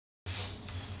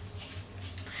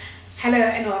Hello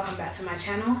and welcome back to my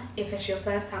channel. If it's your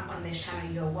first time on this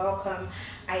channel, you're welcome.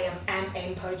 I am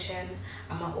A.H.P.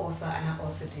 I'm an author and I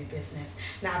also do business.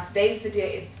 Now today's video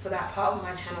is for that part of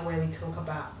my channel where we talk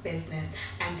about business,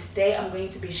 and today I'm going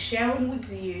to be sharing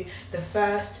with you the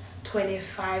first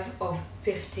 25 of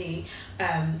 50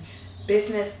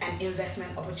 business and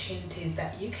investment opportunities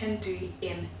that you can do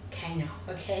in Kenya,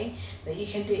 okay? That you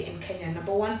can do in Kenya.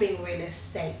 Number one being real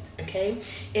estate, okay?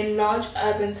 In large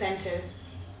urban centers,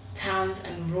 towns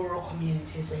and rural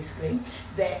communities, basically,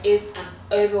 there is an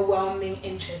overwhelming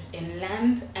interest in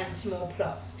land and small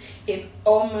plots. In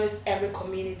almost every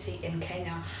community in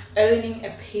Kenya, owning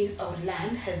a piece of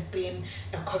land has been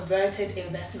a coveted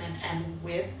investment, and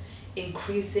with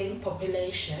increasing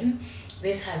population,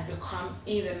 this has become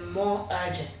even more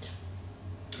urgent.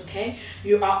 Okay,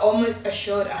 you are almost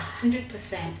assured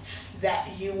 100%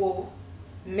 that you will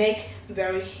make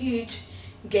very huge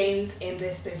gains in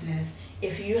this business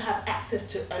if you have access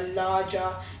to a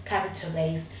larger capital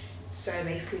base. So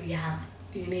basically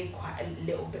you need quite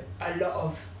a lot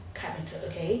of capital,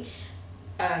 okay?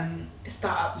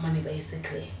 Startup money,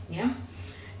 basically. Yeah,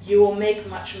 you will make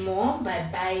much more by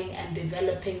buying and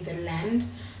developing the land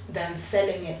than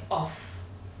selling it off.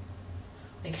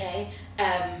 Okay,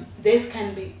 this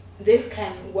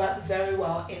can work very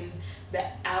well in the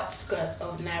outskirts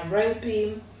of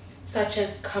Nairobi, such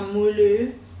as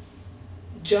Kamulu,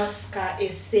 Joska,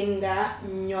 Isinga,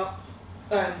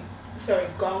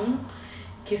 Gong,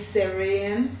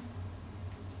 Kiserian,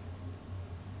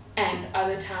 and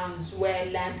other towns where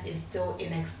land is still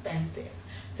inexpensive.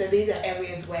 So these are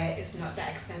areas where it's not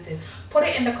that expensive. Put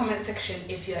it in the comment section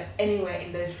if you're anywhere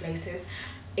in those places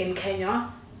in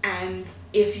Kenya, and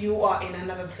if you are in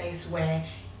another place where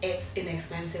it's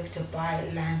inexpensive to buy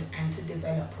land and to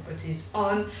develop properties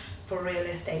on for real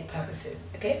estate purposes.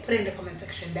 Okay, put it in the comment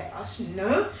section, let us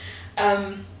know.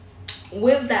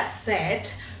 With that said,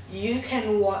 you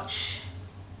can watch,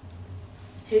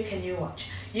 who can you watch?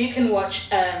 You can watch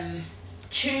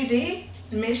Trudy,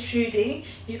 Miss Trudy.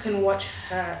 You can watch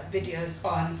her videos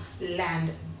on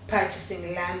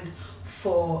purchasing land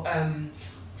for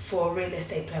real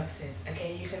estate purposes.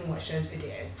 Okay, you can watch those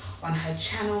videos on her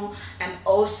channel. And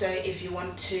also, if you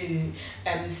want to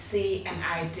see an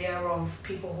idea of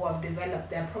people who have developed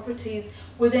their properties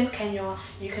within Kenya,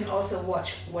 you can also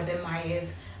watch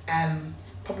Wademaya's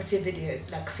property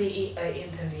videos, like CEO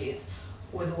interviews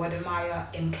with Wademaya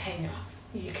in Kenya.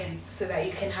 So that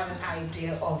you can have an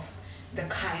idea of the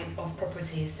kind of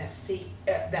properties that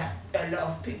a lot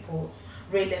of people,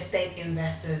 real estate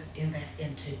investors, invest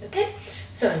into. Okay,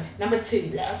 so number two,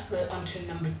 let us go on to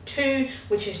number two,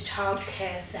 which is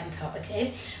childcare center.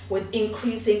 Okay, with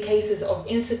increasing cases of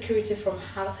insecurity from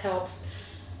house helps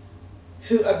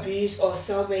who abuse or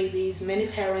sell babies, many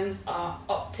parents are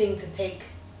opting to take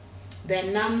their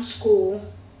non-school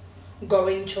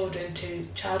going children to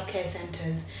childcare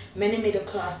centers. Many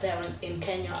middle-class parents in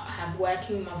Kenya have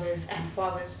working mothers and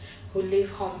fathers who leave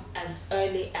home as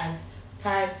early as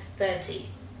 5:30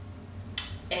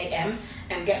 a.m.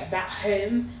 and get back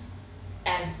home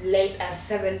as late as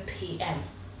 7 p.m.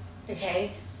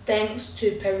 Okay, thanks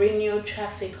to perennial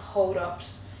traffic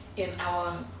holdups in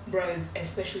our roads,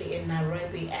 especially in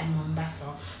Nairobi and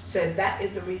Mombasa. So that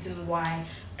is the reason why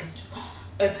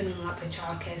opening up a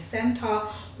childcare center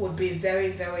would be a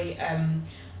very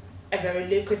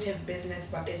lucrative business,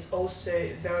 but it's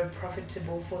also very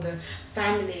profitable for the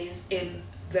families in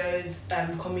those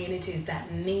communities that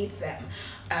need them.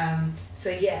 So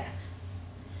yeah,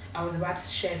 I was about to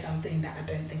share something that I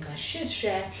don't think I should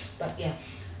share, but yeah.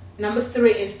 Number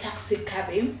three is taxi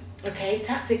cabbing. Okay,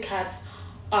 taxi cabs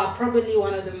are probably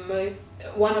one of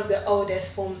the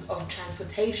oldest forms of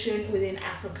transportation within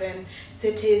African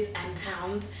cities and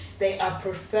towns. They are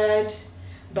preferred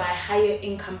by higher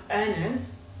income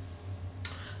earners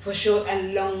for short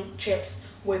and long trips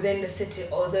within the city,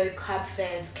 although cab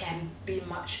fares can be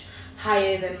much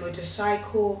higher than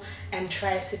motorcycle and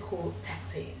tricycle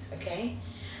taxis. Okay,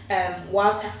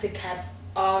 while taxi cabs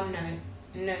are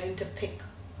known to pick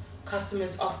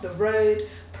customers off the road,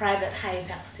 private hire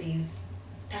taxi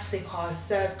cars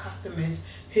serve customers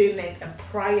who make a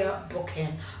prior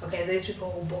booking. Okay, those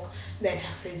people who book their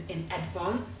taxis in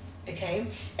advance, okay,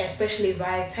 especially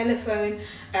via telephone.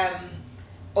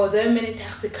 Although many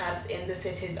taxi cabs in the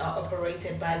cities are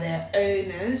operated by their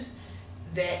owners,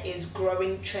 there is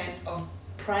growing trend of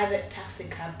private taxi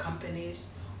cab companies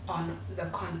on the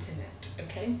continent.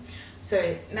 Okay,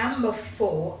 so number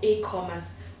four,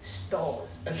 e-commerce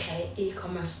stores, okay,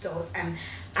 e-commerce stores. And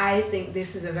I think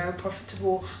this is a very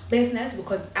profitable business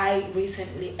because I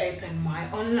recently opened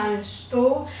my online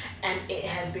store and it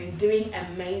has been doing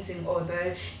amazing.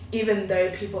 Although, even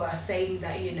though people are saying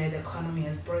that, the economy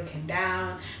has broken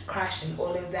down, crashed, and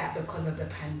all of that because of the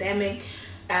pandemic,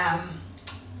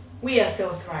 we are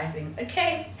still thriving,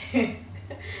 okay?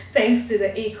 Thanks to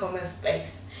the e-commerce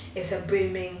space. It's a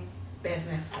booming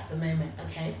business at the moment,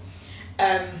 okay?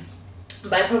 Um,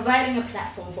 by providing a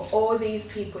platform for all these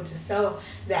people to sell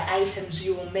their items,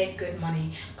 you will make good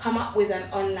money. Come up with an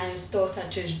online store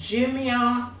such as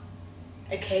Jumia,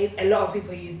 okay? A lot of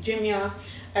people use Jumia,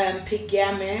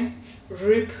 Pigame,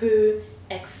 Rupu,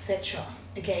 etc.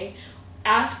 Okay?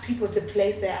 Ask people to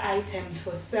place their items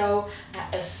for sale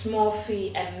at a small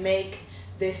fee and make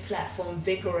this platform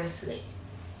vigorously.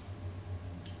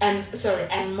 And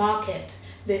market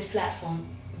this platform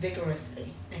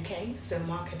vigorously. Okay, so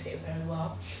market it very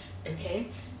well. Okay,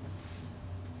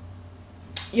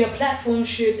 your platform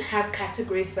should have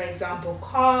categories, for example,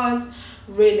 cars,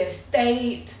 real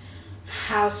estate,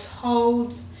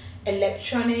 households,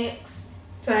 electronics,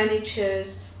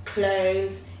 furnitures,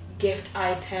 clothes, gift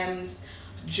items,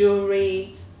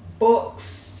 jewelry,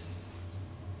 books,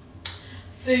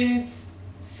 foods,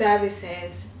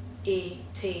 services,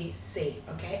 etc.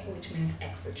 Okay, which means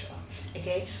etc.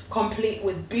 Okay, complete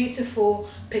with beautiful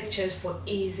pictures for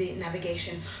easy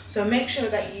navigation. So make sure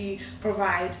that you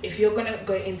provide, if you're going to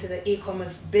go into the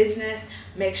e-commerce business,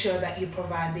 make sure that you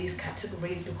provide these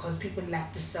categories, because people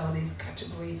like to sell these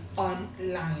categories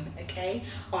online. Okay,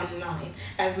 online,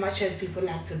 as much as people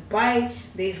like to buy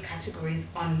these categories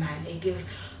online, it gives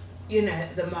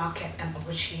the market an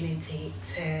opportunity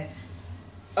to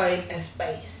own a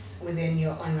space within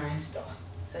your online store.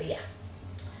 So yeah.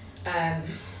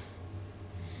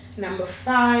 Number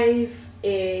 5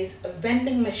 is a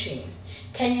vending machine.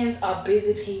 Kenyans are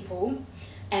busy people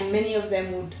and many of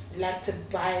them would like to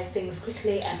buy things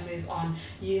quickly and move on.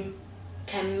 You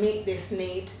can meet this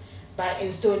need by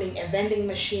installing a vending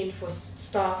machine for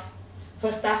stuff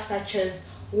such as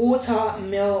water,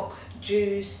 milk,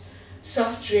 juice,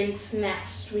 soft drinks, snacks,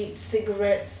 sweets,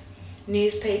 cigarettes,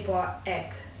 newspaper,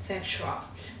 etc.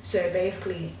 So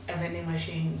basically, a vending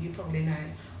machine, you probably know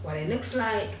what it looks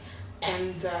like,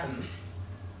 and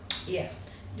yeah,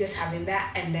 just having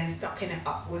that and then stocking it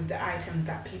up with the items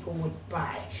that people would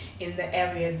buy in the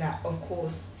area that, of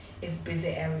course, is busy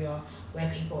area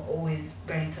where people are always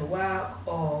going to work,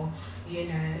 or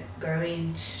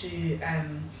going to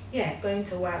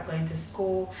work, going to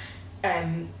school,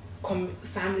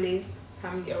 family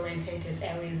orientated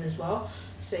areas as well.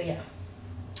 So yeah.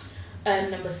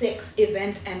 Number 6,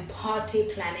 event and party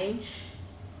planning.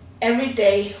 Every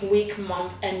day, week,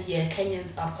 month, and year,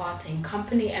 Kenyans are partying.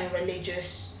 Company and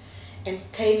religious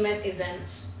entertainment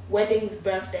events, weddings,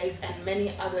 birthdays, and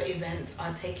many other events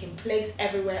are taking place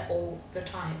everywhere all the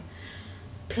time.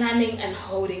 Planning and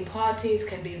holding parties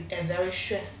can be a very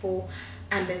stressful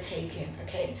undertaking.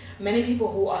 Okay, many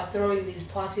people who are throwing these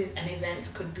parties and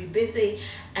events could be busy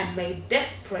and may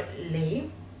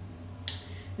desperately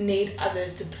need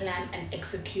others to plan and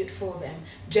execute for them.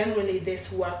 Generally,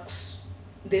 this work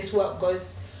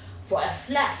goes for a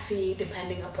flat fee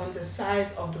depending upon the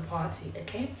size of the party.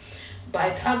 Okay,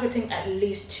 by targeting at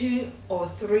least 2 or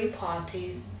 3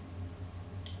 parties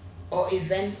or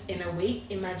events in a week,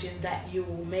 imagine what you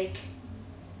will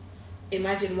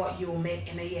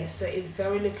make in a year. So it's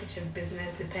very lucrative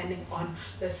business depending on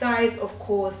the size, of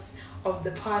course, of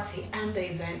the party and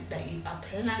the event that you are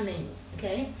planning,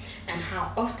 okay, and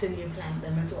how often you plan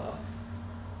them as well.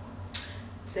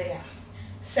 So yeah.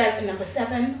 Number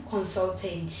 7,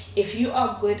 consulting. If you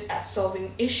are good at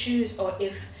solving issues, or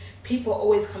if people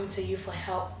always come to you for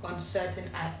help on certain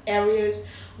areas,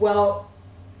 well,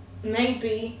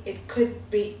 maybe it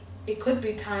could be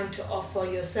time to offer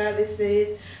your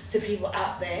services to people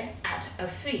out there at a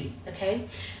fee. Okay,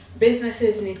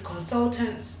 businesses need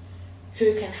consultants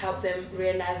who can help them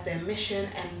realize their mission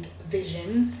and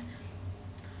visions.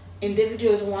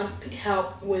 Individuals want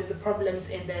help with the problems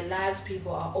in their lives.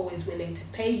 People are always willing to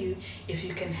pay you if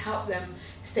you can help them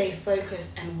stay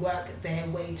focused and work their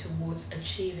way towards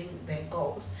achieving their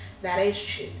goals. That is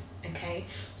true. Okay,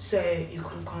 so you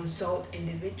can consult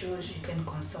individuals, you can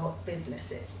consult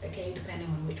businesses, okay, depending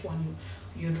on which one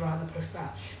you'd rather prefer.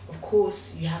 Of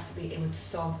course, you have to be able to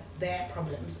solve their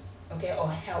problems, okay,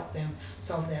 or help them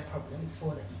solve their problems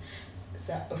for them.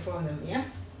 Yeah.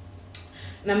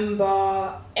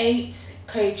 Number 8,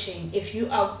 coaching. If you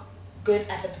are good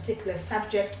at a particular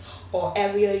subject or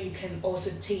area, you can also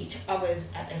teach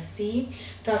others at a fee.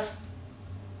 Thus,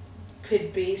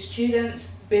 could be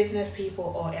students, business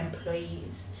people, or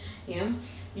employees. Yeah,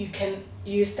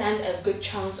 you stand a good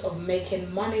chance of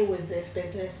making money with this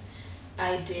business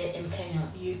idea in Kenya.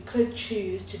 You could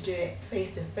choose to do it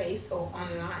face to face or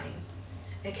online.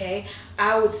 Okay,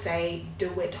 I would say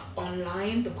do it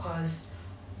online because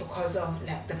of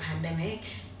like the pandemic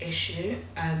issue.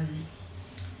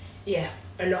 Yeah,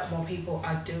 a lot more people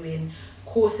are doing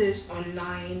courses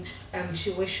online,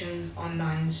 tuitions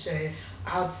online. So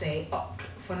I would say opt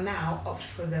for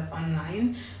the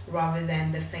online rather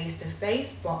than the face to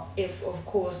face. But if of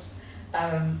course,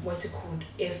 what's it called?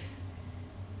 If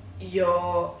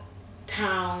your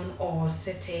town or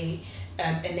city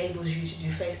enables you to do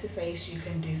face to face, you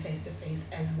can do face to face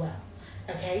as well.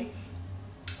 Okay.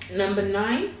 Number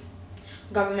 9,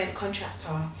 government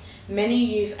contractor. Many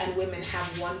youth and women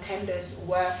have won tenders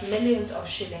worth millions of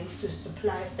shillings to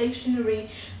supply stationery,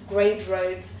 grade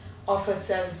roads, offer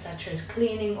services such as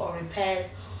cleaning or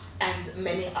repairs, and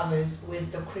many others,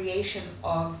 with the creation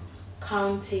of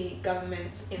county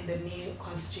governments in the new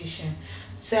constitution.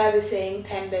 Servicing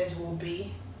tenders will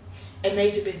be a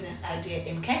major business idea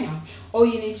in Kenya. All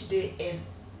you need to do is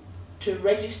to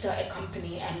register a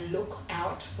company and look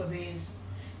out for these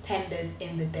tenders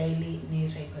in the daily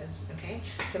newspapers. Okay,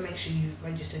 so make sure you've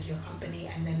registered your company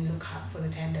and then look out for the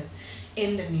tenders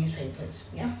in the newspapers.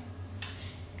 Yeah,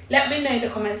 let me know in the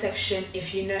comment section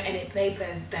if you know any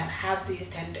papers that have these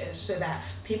tenders, so that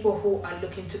people who are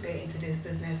looking to go into this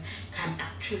business can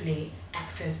actually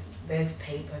access those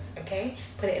papers. Okay,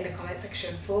 put it in the comment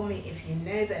section for me if you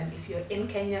know them, if you're in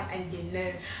Kenya and you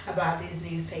know about these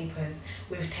newspapers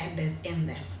with tenders in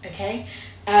them. Okay.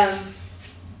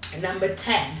 Number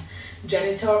 10,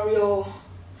 janitorial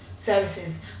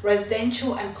services.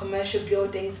 Residential and commercial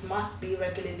buildings must be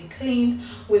regularly cleaned,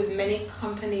 with many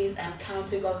companies and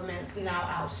county governments now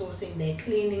outsourcing their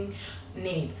cleaning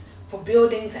needs. For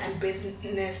buildings and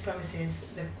business premises,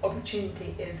 the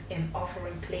opportunity is in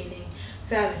offering cleaning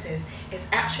services. It's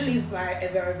actually a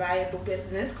very viable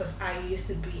business, because I used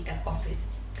to be an office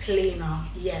cleaner,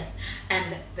 yes,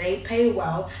 and they pay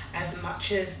well, as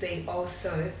much as they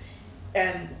also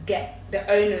get the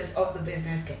owners of the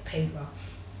business get paid well.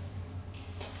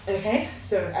 Okay,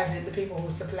 so as in the people who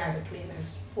supply the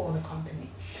cleaners for the company.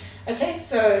 Okay,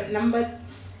 so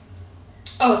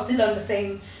still on the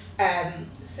same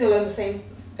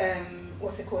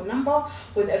what's it called, number.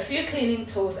 With a few cleaning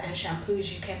tools and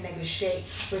shampoos, you can negotiate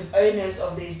with owners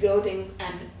of these buildings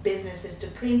and businesses to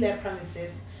clean their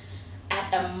premises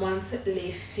at a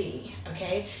monthly fee.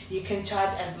 Okay, you can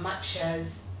charge as much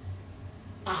as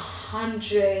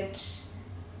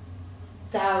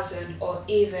 100,000 or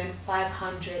even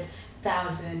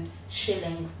 500,000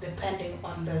 shillings, depending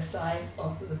on the size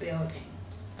of the building.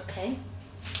 Okay.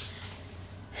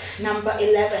 Number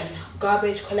 11,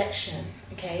 garbage collection.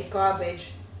 Okay,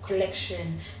 garbage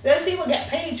collection. Those people get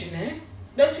paid, you know.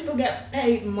 Those people get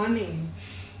paid money.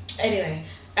 Anyway,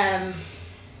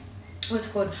 what's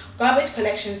it called? Garbage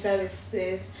collection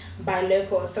services by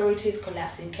local authorities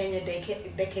collapsed in Kenya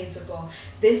decades ago.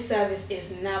 This service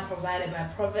is now provided by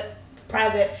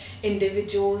private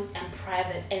individuals and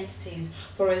private entities.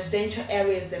 For residential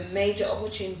areas, the major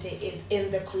opportunity is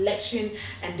in the collection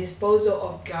and disposal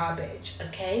of garbage,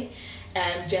 okay,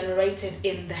 generated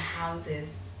in the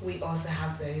houses. We also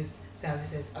have those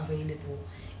services available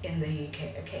in the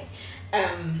UK, okay,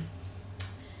 and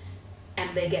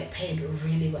they get paid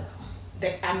really well.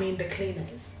 The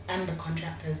cleaners and the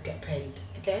contractors get paid,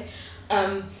 okay.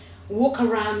 Walk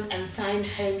around and sign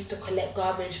homes to collect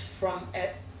garbage from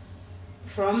at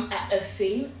a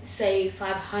fee, say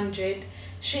 500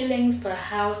 shillings per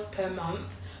house per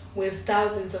month, with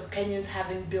thousands of Kenyans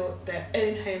having built their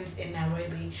own homes in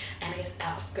Nairobi and its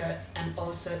outskirts, and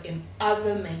also in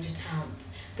other major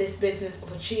towns. This business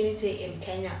opportunity in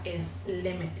Kenya is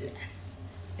limitless.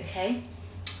 Okay,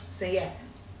 so yeah,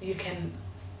 you can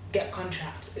get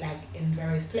contract like in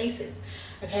various places.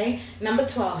 Okay, number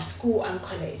 12, school and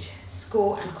college.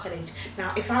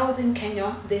 Now, if I was in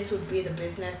Kenya, this would be the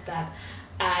business that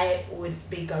I would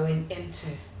be going into.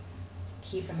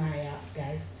 Keep an eye out,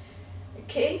 guys.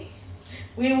 Okay,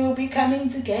 we will be coming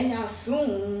to Kenya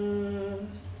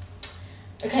soon.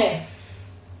 Okay,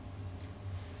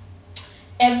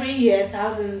 every year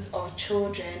thousands of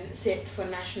children sit for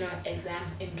national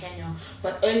exams in Kenya,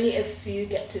 but only a few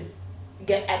get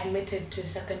admitted to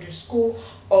secondary school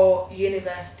or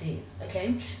universities.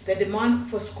 Okay, the demand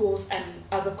for schools and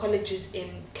other colleges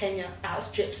in Kenya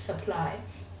outstrips supply.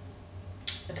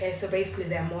 Okay, so basically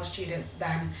there are more students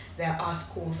than there are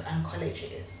schools and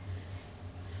colleges.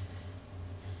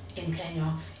 in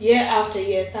Kenya. Year after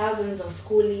year, thousands of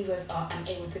school leavers are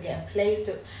unable to get a place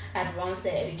to advance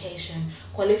their education.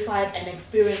 Qualified and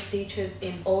experienced teachers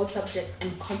in all subjects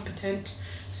and competent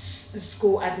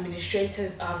school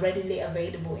administrators are readily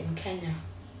available in Kenya.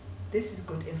 This is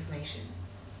good information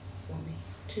for me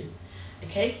too.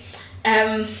 Okay.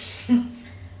 Um,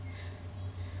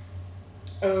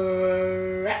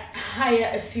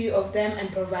 hire a few of them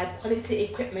and provide quality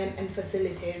equipment and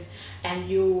facilities, and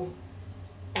you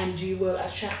will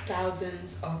attract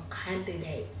thousands of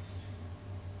candidates.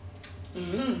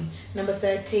 Number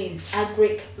 13,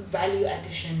 agric value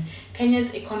addition.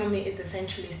 Kenya's economy is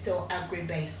essentially still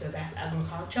agri-based, so that's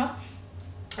agriculture.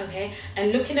 Okay,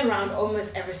 and looking around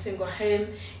almost every single home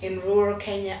in rural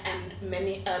Kenya and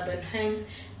many urban homes,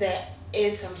 there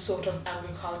is some sort of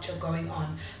agriculture going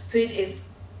on. Food is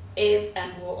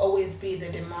and will always be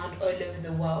the demand all over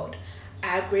the world.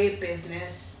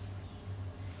 Agribusiness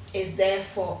is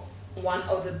therefore one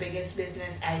of the biggest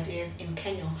business ideas in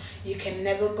Kenya. You can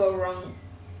never go wrong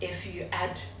if you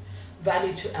add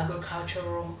value to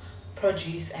agricultural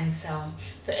produce and sell.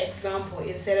 For example,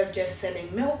 instead of just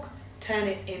selling milk, turn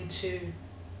it into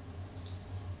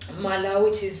mala,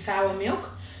 which is sour milk,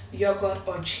 yogurt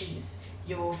or cheese.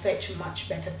 You will fetch much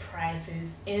better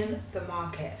prices in the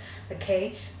market.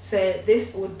 Okay, so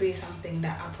this would be something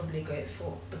that I'll probably go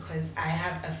for, because I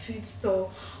have a food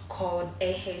store called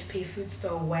A.H.P food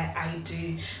store where I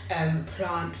do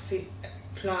plant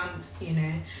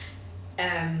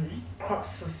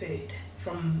crops for food,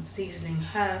 from seasoning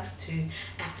herbs to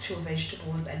actual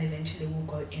vegetables, and eventually we'll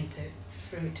go into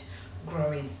fruit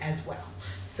growing as well.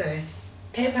 So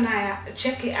keep an eye out,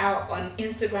 check it out on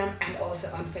Instagram and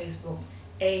also on Facebook,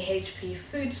 A.H.P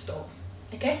food store.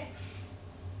 Okay.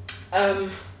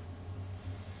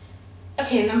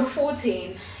 Okay, number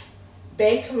 14,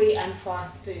 bakery and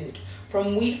fast food.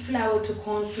 From wheat flour to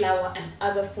corn flour and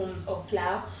other forms of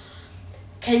flour,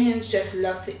 Kenyans just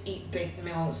love to eat baked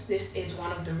meals. This is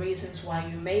one of the reasons why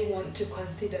you may want to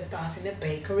consider starting a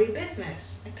bakery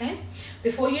business. Okay,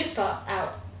 before you start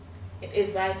out, it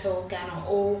is vital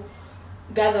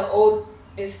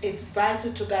it's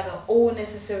vital to gather all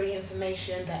necessary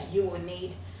information that you will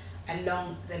need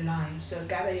along the line. So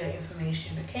gather your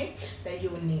information, okay, that you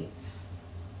will need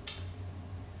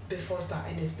before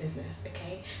starting this business.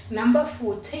 Okay, number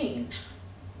 14,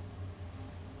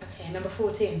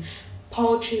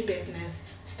 poultry business.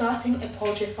 Starting a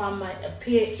poultry farm might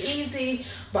appear easy,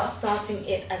 but starting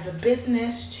it as a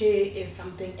business too is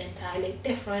something entirely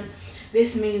different.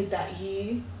 This means that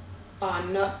you are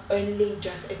not only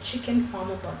just a chicken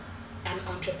farmer but an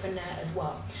entrepreneur as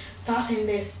well. Starting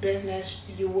this business,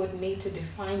 you would need to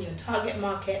define your target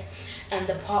market and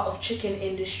the part of chicken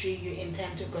industry you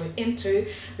intend to go into.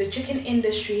 The chicken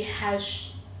industry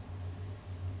has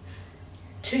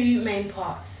two main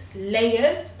parts: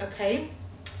 layers, okay,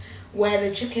 where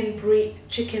the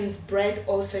chickens bred,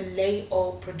 also lay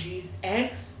or produce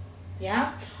eggs,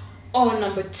 yeah, or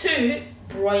number 2,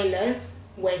 broilers,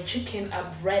 where chicken are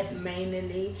bred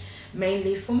mainly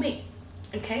for meat.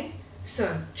 Okay,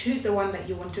 so choose the one that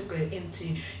you want to go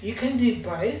into. You can do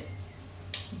both,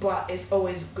 but it's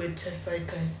always good to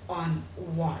focus on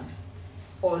one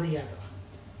or the other.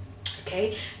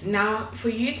 Okay, now for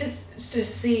you to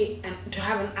see and to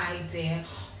have an idea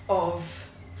of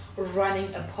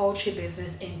running a poultry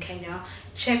business in Kenya,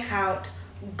 check out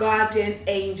Guardian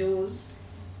Angels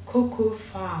Cuckoo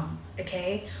Farm.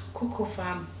 Okay, Cuckoo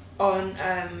Farm on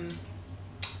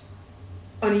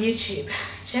YouTube.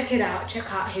 Check it out.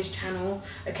 Check out his channel.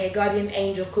 Okay, Guardian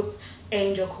Angel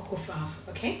Cuckoo Farm.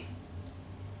 Okay.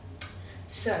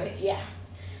 So yeah,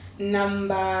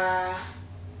 number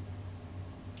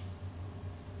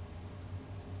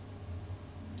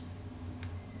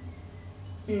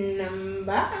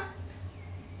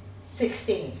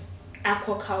 16,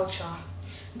 aquaculture.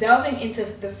 Delving into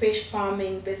the fish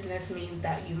farming business means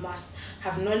that you must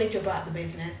have knowledge about the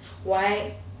business.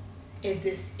 Why is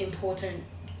this important,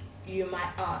 you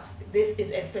might ask? This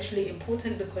is especially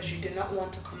important because you do not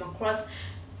want to come across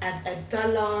as a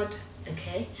dullard,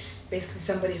 okay? Basically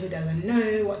somebody who doesn't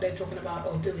know what they're talking about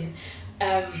or doing.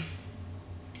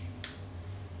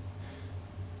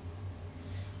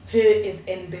 Who is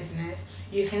in business.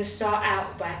 You can start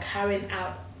out by carrying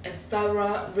out a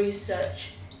thorough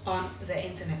research on the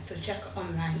internet. So check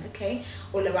online, okay,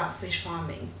 all about fish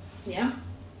farming, yeah.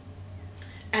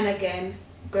 And again,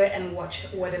 go and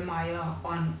watch Wodemaya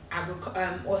on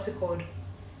what's it called,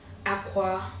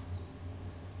 aquaculture,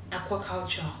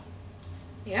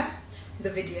 yeah, the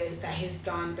videos that he's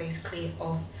done basically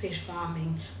of fish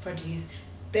farming produce.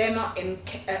 They're not in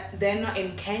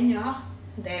Kenya.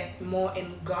 They're more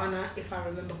in Ghana, if I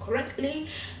remember correctly,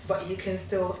 but you can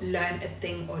still learn a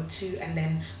thing or two and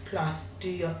then plus do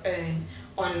your own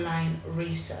online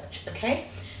research, okay,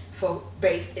 for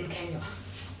based in Kenya.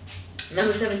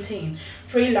 Number 17,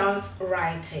 freelance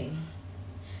writing.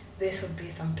 This would be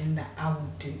something that I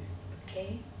would do,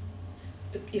 okay,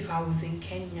 if I was in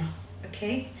Kenya,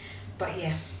 okay. But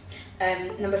yeah,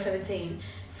 number 17,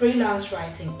 freelance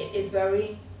writing. It is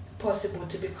very possible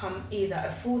to become either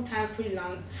a full-time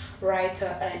freelance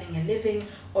writer earning a living,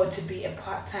 or to be a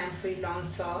part-time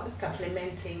freelancer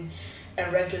supplementing a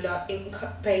regular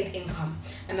paid income.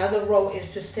 Another role is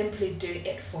to simply do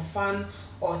it for fun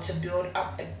or to build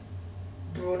up a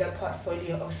broader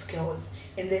portfolio of skills.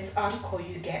 In this article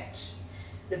you get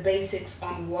the basics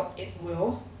on what it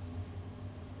will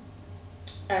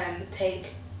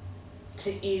take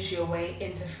to ease your way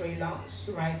into freelance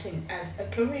writing as a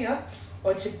career,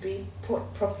 or to be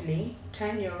put properly,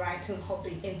 turn your writing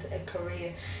hobby into a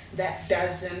career that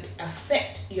doesn't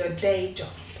affect your day job.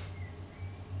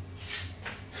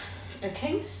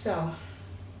 Okay, so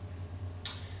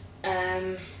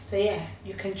yeah,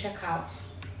 you can check out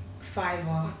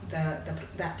Fiverr.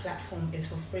 That platform is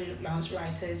for freelance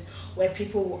writers, where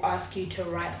people will ask you to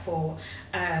write for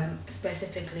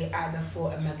specifically either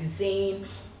for a magazine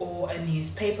or a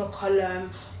newspaper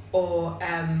column, or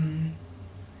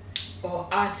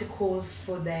articles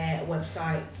for their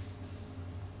websites,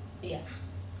 yeah,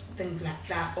 things like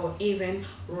that, or even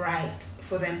write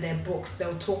for them their books.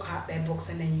 They'll talk out their books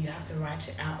and then you have to write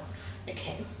it out,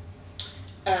 okay.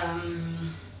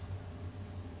 And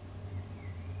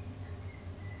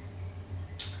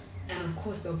of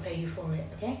course they'll pay you for it,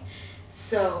 okay.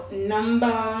 So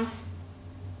number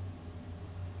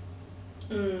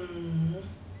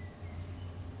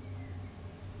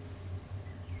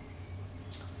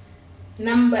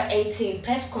 18,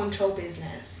 pest control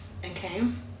business, okay.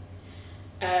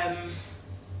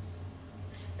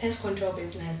 Pest control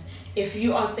business. If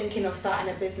you are thinking of starting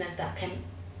a business that can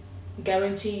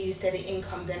guarantee you steady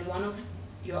income, then one of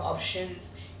your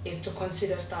options is to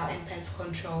consider starting pest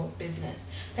control business.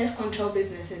 Pest control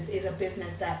businesses is a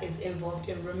business that is involved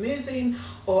in removing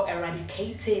or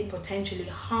eradicating potentially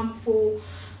harmful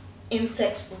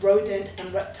insects, rodent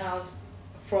and reptiles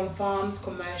from farms,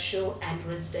 commercial and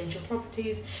residential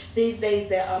properties. These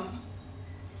days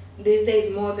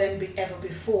more than ever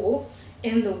before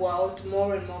in the world,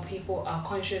 more and more people are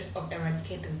conscious of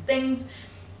eradicating things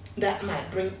that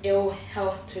might bring ill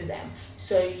health to them.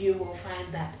 So you will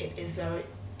find that it is a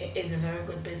very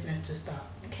good business to start,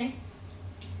 okay.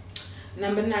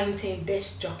 Number 19,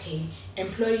 disc jockey.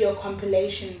 Employ your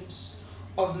compilations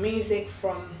of music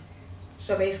from,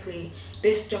 so basically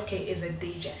disc jockey is a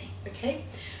DJ, okay.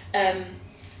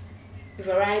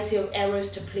 Variety of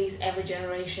eras to please every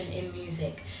generation in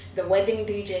music. The wedding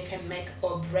DJ can make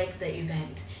or break the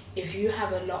event. If you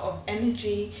have a lot of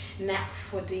energy, knack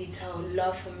for detail,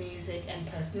 love for music and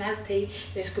personality,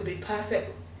 this could be the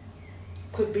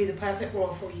perfect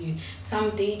role for you.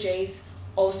 Some DJs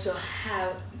also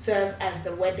serve as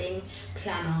the wedding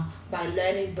planner. By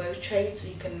learning both trades,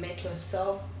 you can make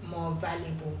yourself more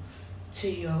valuable to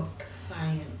your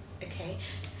clients, okay.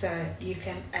 So you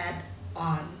can add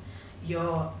on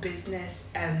your business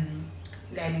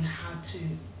learning how to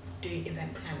do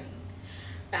event planning.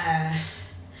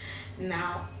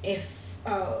 Now if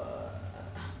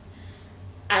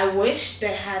I wish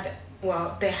they had,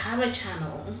 well, they have a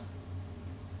channel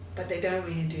but they don't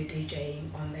really do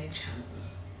DJing on their channel.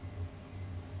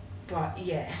 But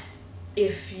yeah,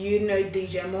 if you know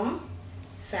DJ Mo,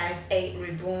 size 8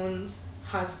 Reborn's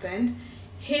husband,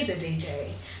 he's a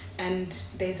DJ. And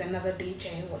there's another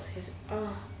DJ, what's his,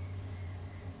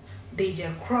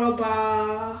 DJ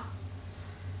Crowbar.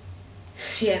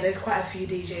 Yeah, there's quite a few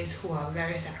DJs who are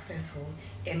very successful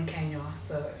in Kenya.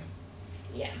 So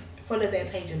yeah, follow their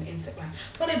page on Instagram.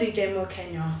 Follow DJ Mo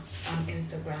Kenya on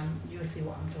Instagram. You'll see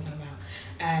what I'm talking about.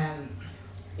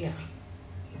 Yeah.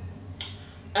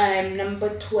 Number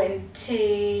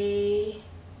 20,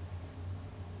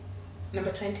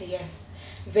 yes.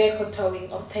 Vehicle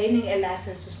towing. Obtaining a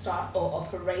license to start or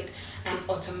operate an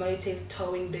automotive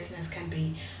towing business can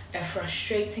be a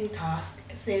frustrating task,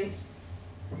 since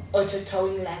auto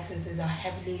towing licenses are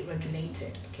heavily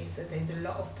regulated, okay. So there's a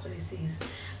lot of policies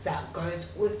that goes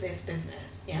with this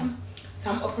business, yeah.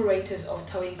 Some operators of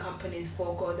towing companies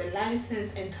forego the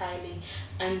license entirely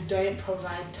and don't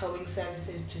provide towing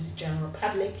services to the general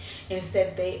public.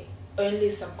 Instead, they only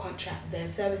subcontract their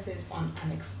services on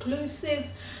an exclusive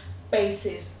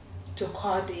basis to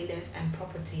car dealers and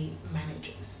property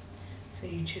managers. So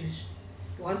you choose.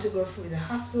 You want to go through the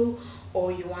hustle,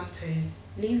 or you want to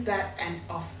leave that and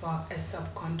offer a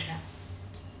subcontract.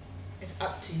 It's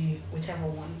up to you, whichever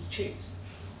one you choose.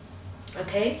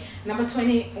 Okay, number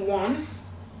 21.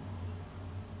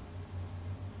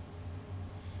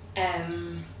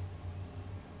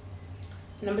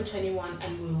 Number 21,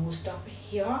 and we will stop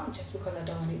here just because I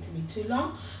don't want it to be too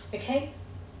long. Okay,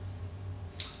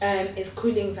 is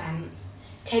cooling vans.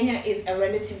 Kenya is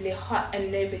relatively hot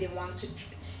and nobody wants to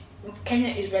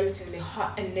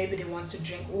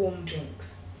drink warm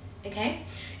drinks. Okay,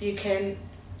 you can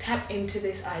tap into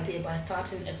this idea by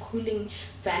starting a cooling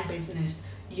van business.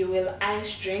 You will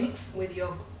ice drinks with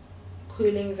your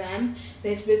cooling van.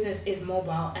 This business is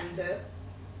mobile,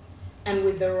 and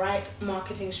with the right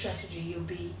marketing strategy,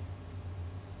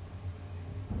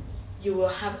 you will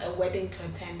have a wedding to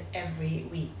attend every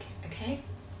week. Okay,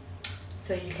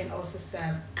 so you can also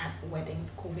serve at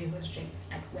weddings, cool people's drinks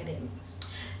at weddings.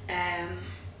 Yeah,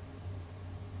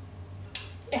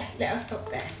 let us stop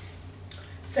there.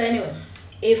 So anyway,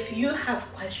 if you have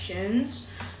questions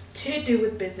to do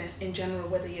with business in general,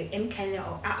 whether you're in Kenya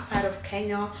or outside of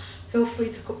Kenya, feel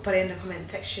free to put it in the comment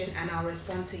section and I'll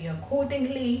respond to you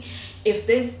accordingly. If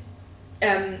this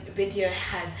video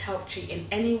has helped you in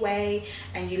any way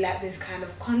and you like this kind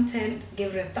of content,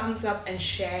 give it a thumbs up and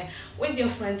share with your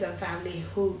friends and family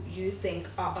who you think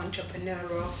are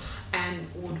entrepreneurial and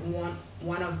would want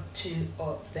one or two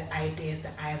of the ideas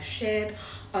that I have shared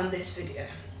on this video.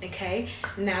 Okay,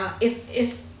 now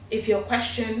if your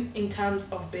question in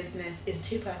terms of business is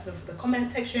too personal for the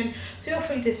comment section, feel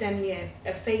free to send me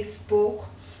a Facebook,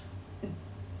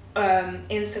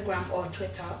 Instagram or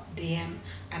Twitter DM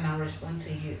and I'll respond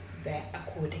to you there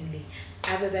accordingly.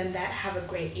 Other than that, have a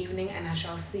great evening and I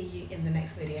shall see you in the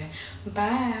next video.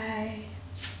 Bye.